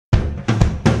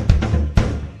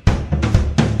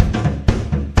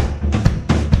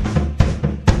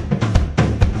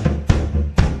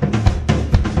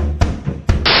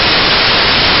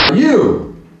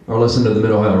listen to the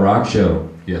Mid-Ohio Rock Show.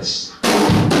 Yes.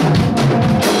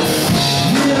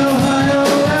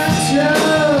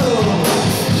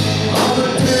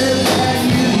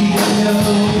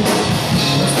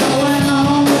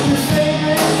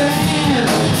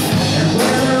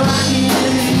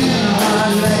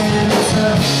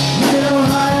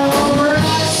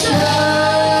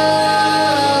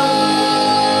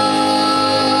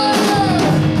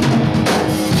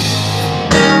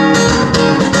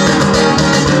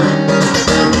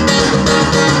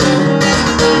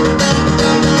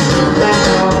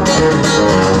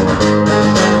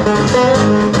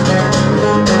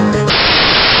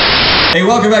 Hey,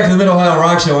 welcome back to the Mid-Ohio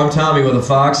Rock Show. I'm Tommy with a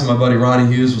Fox and my buddy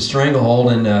Ronnie Hughes with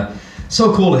Stranglehold, and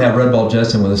so cool to have Red Ball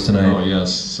Jetson with us tonight. Oh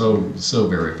yes, so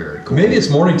very, very cool. Maybe it's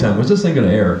morning time. When's this thing going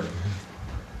to air?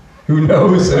 Who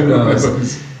knows? Who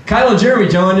knows? Kyle and Jeremie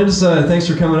joined us. Thanks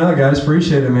for coming out, guys.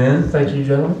 Appreciate it, man. Thank you,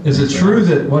 gentlemen. Is it true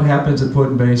that what happens at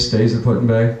Put-in-Bay stays at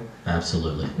Put-in-Bay?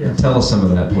 Absolutely. Yeah. Tell us some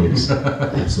of that, please.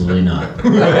 Absolutely not.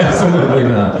 Absolutely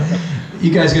not.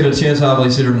 You guys get a chance,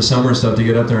 obviously, during the summer and stuff, to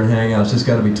get up there and hang out. It's just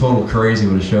got to be total crazy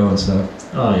with a show and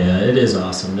stuff. Oh yeah, it is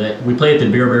awesome. We play at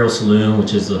the Beer Barrel Saloon,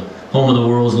 which is the home of the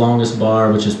world's longest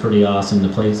bar, which is pretty awesome. The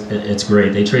place, it's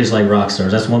great. They treat us like rock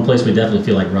stars. That's one place we definitely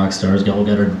feel like rock stars. We all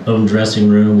got our own dressing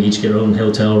room. We each get our own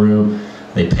hotel room.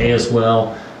 They pay us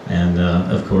well. And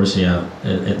of course, yeah,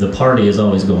 the party is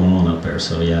always going on up there.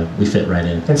 So yeah, we fit right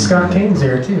in. And Scott Kane's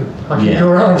there too. I can't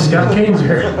go wrong. Scott Kane's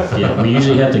there. Yeah, we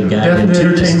usually have to guide him to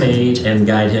the stage and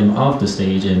guide him off the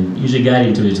stage, and usually guide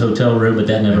him to his hotel room. But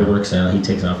that never works out. He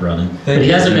takes off running. But he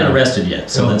hasn't been arrested yet,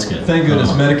 so that's good. Thank goodness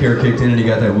Medicare kicked in and he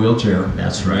got that wheelchair.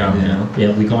 That's right.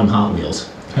 Yeah, we call him Hot Wheels.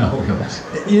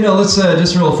 You know, let's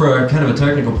just real for a kind of a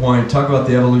technical point, talk about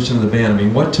the evolution of the band. I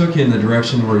mean, what took you in the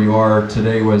direction where you are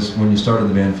today was when you started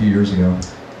the band a few years ago?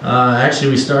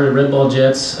 Actually, we started Red Ball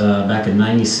Jets back in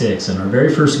 '96, and our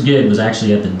very first gig was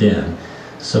actually at the Den.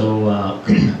 So,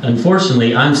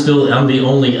 unfortunately, I'm the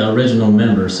only original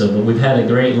member. So, but we've had a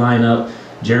great lineup.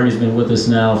 Jeremie's been with us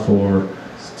now for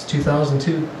It's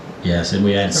 2002. Yes, and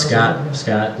we had Scott.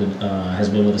 Scott has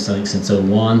been with us I think since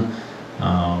 '01.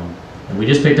 And we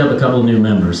just picked up a couple of new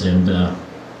members, and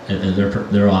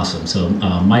they're awesome. So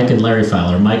Mike and Larry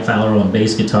Fowler. Mike Fowler on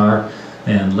bass guitar,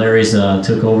 and Larry's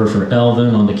took over for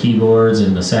Elvin on the keyboards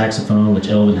and the saxophone, which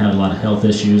Elvin had a lot of health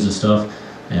issues and stuff.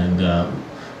 And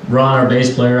Ron, our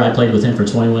bass player, I played with him for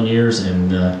 21 years,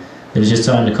 and it was just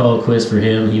time to call it quits for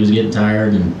him. He was getting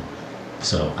tired, and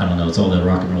so I don't know. It's all that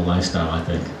rock and roll lifestyle, I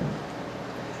think.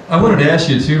 I wanted to ask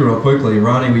you too, real quickly,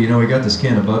 Ronnie. We got this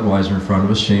can of Budweiser in front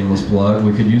of us, shameless plug.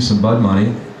 We could use some Bud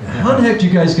money. How the heck do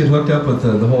you guys get hooked up with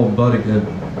the whole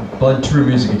Bud True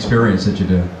Music experience that you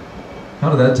do? How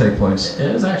did that take place?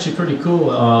 It was actually pretty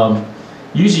cool.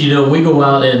 Usually, we go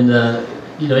out and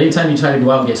anytime you try to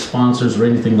go out and get sponsors or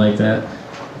anything like that,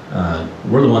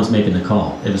 we're the ones making the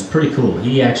call. It was pretty cool.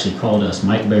 He actually called us,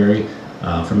 Mike Berry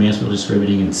from Mansfield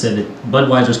Distributing, and said that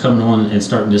Budweiser's coming on and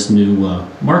starting this new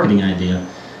marketing idea.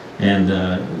 And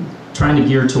trying to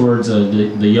gear towards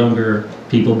the younger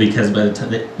people, because by the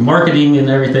time marketing and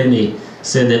everything, they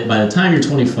said that by the time you're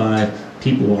 25,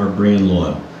 people are brand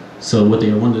loyal. So what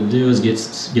they wanted to do is get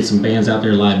some bands out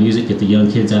there, live music, get the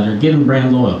young kids out there, get them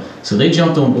brand loyal. So they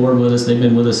jumped on board with us. They've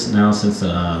been with us now since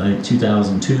I think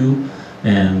 2002,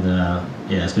 and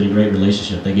yeah, it's been a great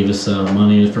relationship. They give us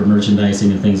money for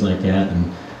merchandising and things like that,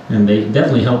 and they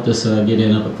definitely helped us get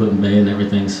in up at Put-in-Bay and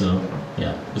everything. So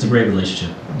yeah, it's a great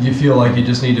relationship. You feel like you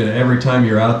just need to, every time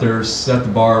you're out there, set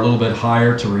the bar a little bit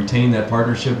higher to retain that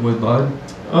partnership with Bud?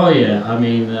 Oh yeah, I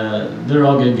mean, they're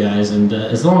all good guys, and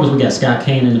as long as we got Scott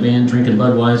Kane in the band drinking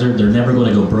Budweiser, they're never going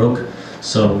to go broke.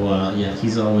 So yeah,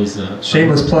 he's always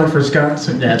shameless plug for Scott.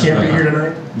 So he can't be here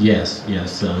tonight. Yes.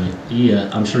 So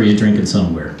I'm sure he's drinking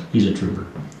somewhere. He's a trooper.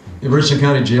 Did Richland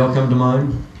County Jail come to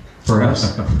mind?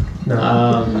 Perhaps.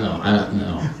 No. No, I don't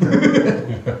know.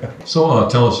 So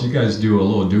tell us, you guys do a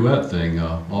little duet thing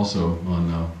also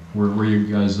on where you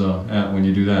guys at when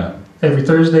you do that? Every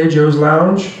Thursday, Joe's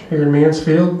Lounge here in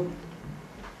Mansfield.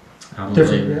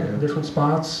 Different different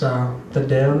spots. The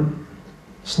Den,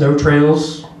 Snow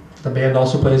Trails. The band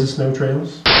also plays at Snow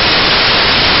Trails.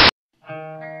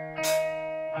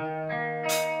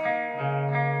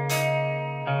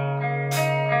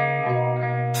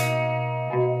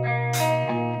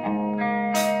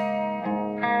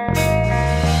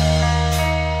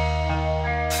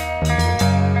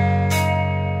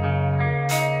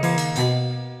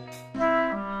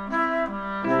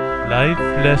 Life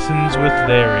Lessons with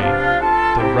Larry,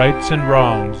 the rights and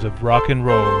wrongs of rock and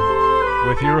roll,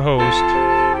 with your host,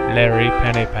 Larry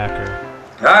Pennypacker.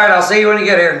 All right, I'll see you when you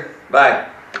get here. Bye.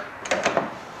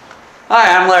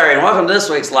 Hi, I'm Larry, and welcome to this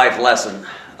week's life lesson.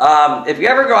 If you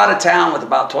ever go out of town with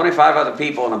about 25 other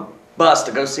people in a bus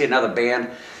to go see another band,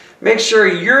 make sure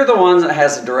you're the one that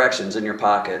has the directions in your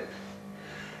pocket.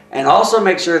 And also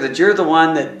make sure that you're the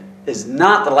one that is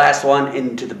not the last one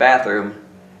into the bathroom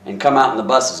and come out and the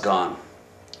bus is gone.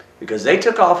 Because they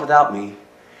took off without me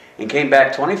and came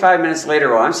back 25 minutes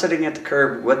later while I'm sitting at the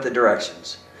curb with the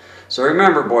directions. So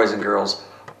remember, boys and girls,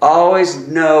 always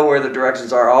know where the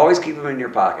directions are. Always keep them in your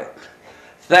pocket.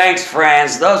 Thanks,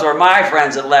 friends. Those were my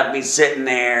friends that left me sitting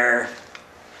there.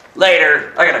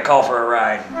 Later, I got a call for a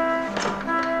ride.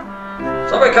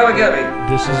 Somebody come and get me.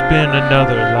 This has been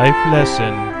another life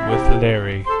lesson with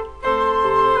Larry.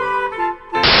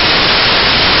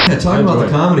 Yeah, talking about the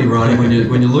comedy, Ronnie,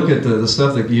 when you look at the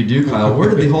stuff that you do, Kyle, where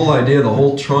did the whole idea, the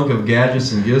whole trunk of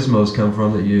gadgets and gizmos come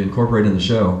from that you incorporate in the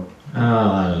show?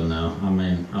 I don't know. I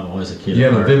mean, I'm always a kid. You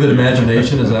have a vivid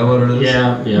imagination, is that what it is?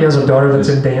 Yeah. He has a daughter that's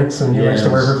in dance, and he likes to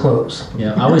wear her clothes.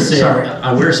 Yeah, I always say Sorry.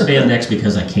 I wear spandex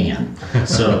because I can,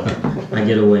 so I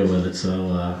get away with it.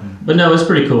 So, but no, it's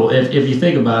pretty cool. If you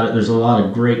think about it, there's a lot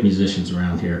of great musicians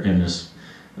around here, and it's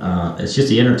just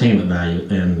the entertainment value.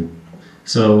 And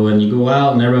so when you go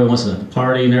out and everybody wants to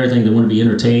party and everything, they want to be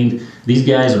entertained. These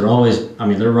guys are always, I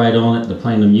mean, they're right on it. They're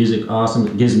playing the music awesome.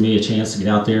 It gives me a chance to get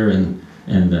out there and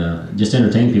just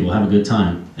entertain people, have a good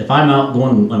time. If I'm out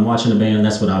going and watching a band,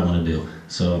 that's what I want to do.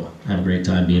 So have a great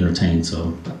time, be entertained.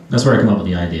 So that's where I come up with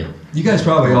the idea. You guys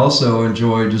probably also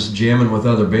enjoy just jamming with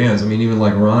other bands. I mean, even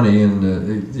like Ronnie,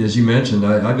 and as you mentioned,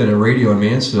 I've been in radio in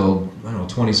Mansfield, I don't know,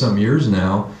 20-some years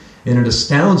now, and it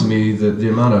astounds me the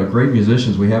amount of great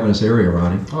musicians we have in this area,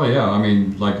 Ronnie. Oh yeah, I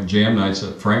mean, like jam nights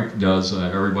that Frank does,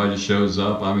 everybody just shows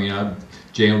up. I mean, I've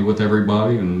jammed with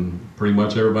everybody, and pretty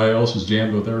much everybody else has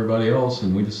jammed with everybody else,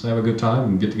 and we just have a good time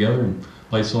and get together and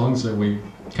play songs that we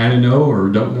kind of know or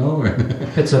don't know.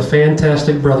 It's a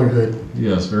fantastic brotherhood.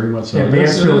 Yes, very much so. And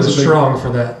Mansfield is strong for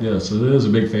that. Yes, it is a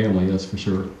big family, that's for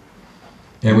sure.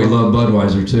 And we love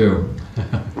Budweiser, too.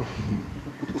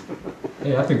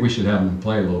 Hey, I think we should have them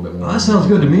play a little bit more. Well, that sounds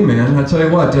good to me, man. I tell you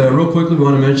what, real quickly, we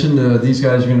want to mention these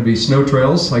guys are going to be Snow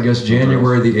Trails, I guess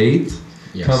January the 8th.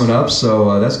 Yes. Coming up,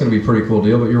 so that's going to be a pretty cool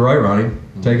deal. But you're right, Ronnie.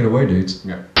 Take it away, dudes.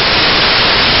 Yeah.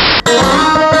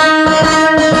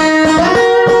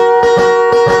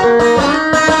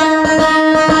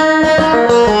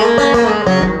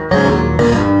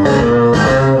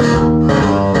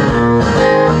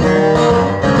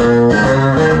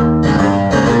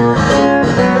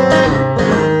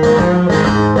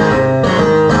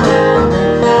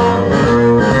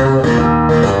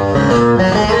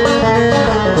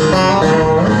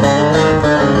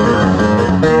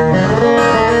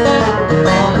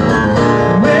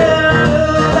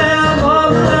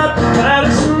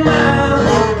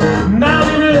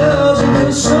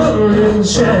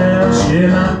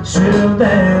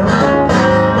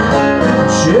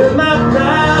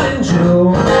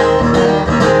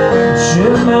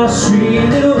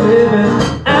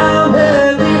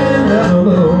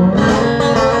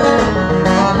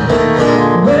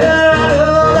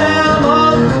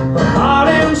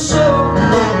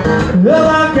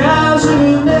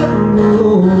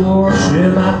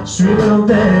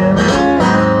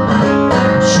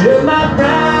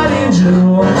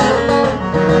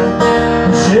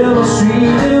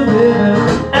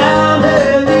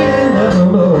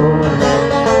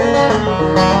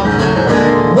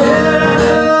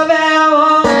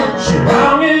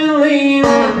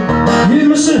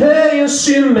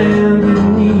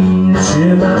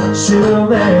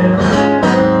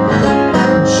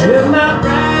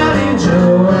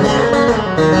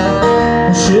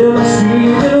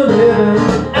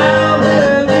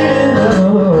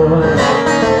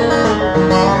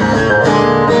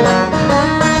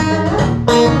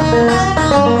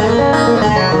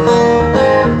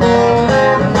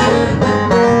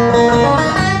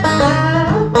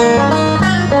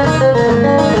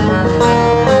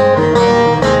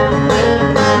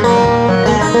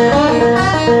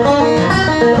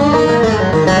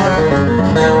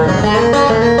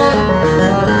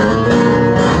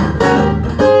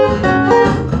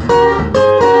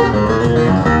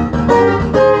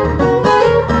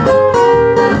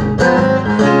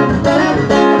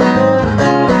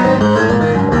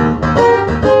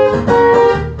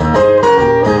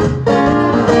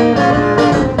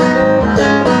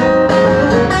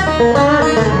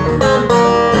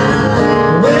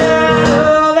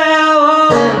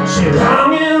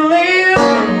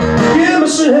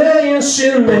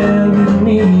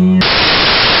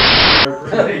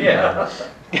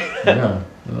 Yeah,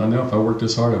 I know if I worked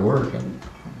this hard at work, I'd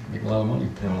make a lot of money.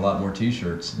 And a lot more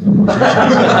T-shirts.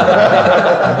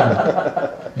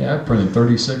 Yeah, I printed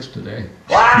 36 today.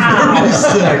 Wow!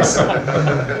 36.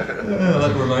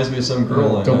 That reminds me of some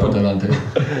girl I Don't know. put that on tape.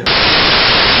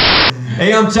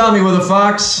 Hey, I'm Tommy with a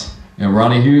Fox. And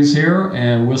Ronnie Hughes here,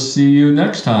 and we'll see you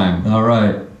next time. All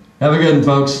right. Have a good one,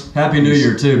 folks. Happy New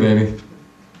Year, too, baby.